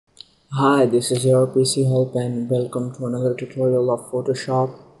Hi, this is your PC Help and welcome to another tutorial of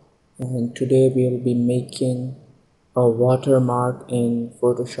Photoshop. And today we will be making a watermark in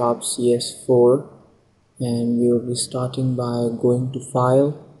Photoshop CS4, and we will be starting by going to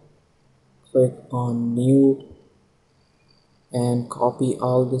File, click on New and copy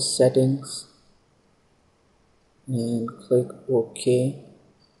all the settings and click OK.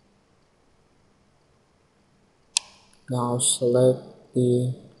 Now select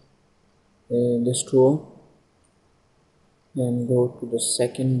this tool and go to the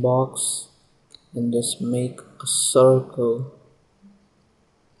second box and just make a circle.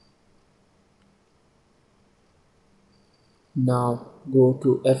 Now go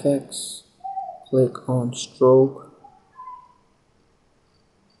to FX, click on stroke,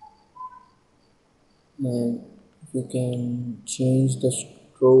 and you can change the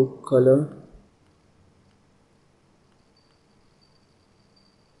stroke color.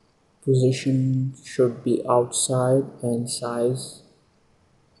 Position should be outside and size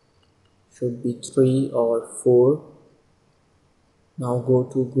should be 3 or 4. Now go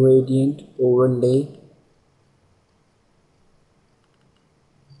to gradient overlay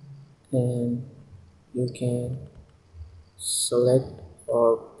and you can select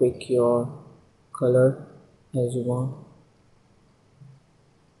or pick your color as you want.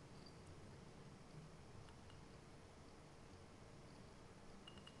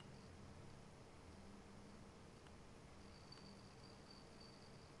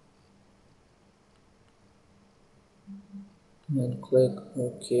 And click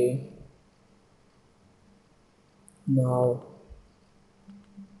OK. Now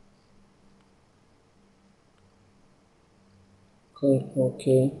click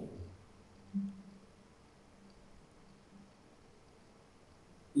OK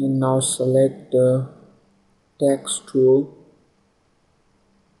and now select the text tool,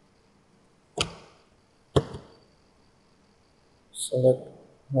 select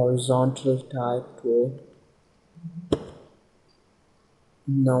horizontal type tool.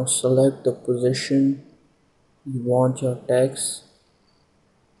 Now select the position you want your text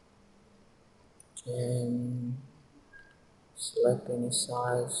and select any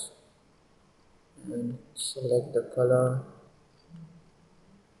size and select the color.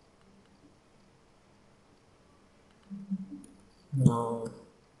 Now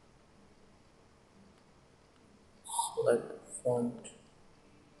select font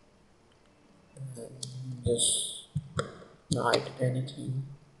and just write anything.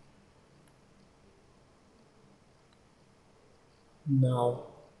 Now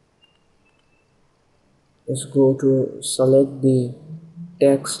let's go to select the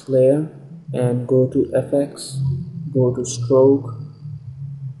text layer and go to FX, go to stroke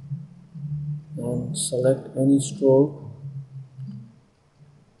and select any stroke,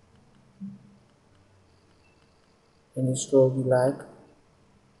 you like,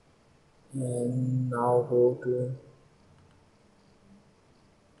 and now go to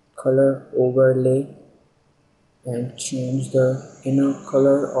color overlay and change the inner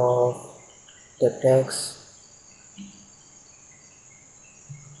color of the text,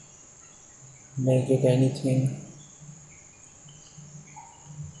 make it anything.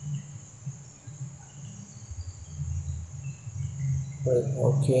 Click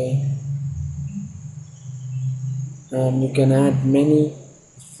OK, and you can add many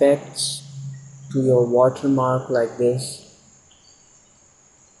effects to your watermark like this.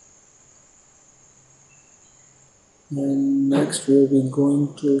 And next we'll be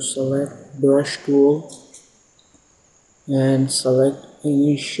going to select brush tool and select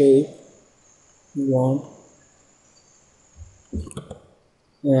any shape you want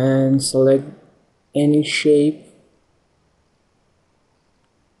and select any shape.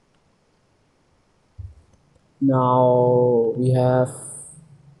 Now we have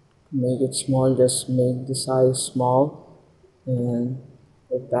to make it small, just make the size small and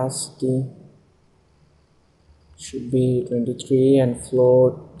opacity should be 23 and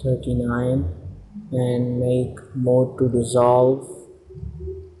float 39 and make mode to dissolve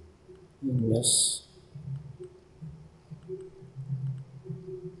and yes.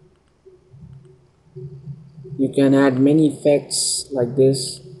 You can add many effects like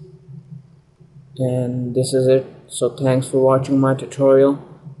this, and this is it. So thanks for watching my tutorial.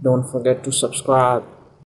 Don't forget to subscribe.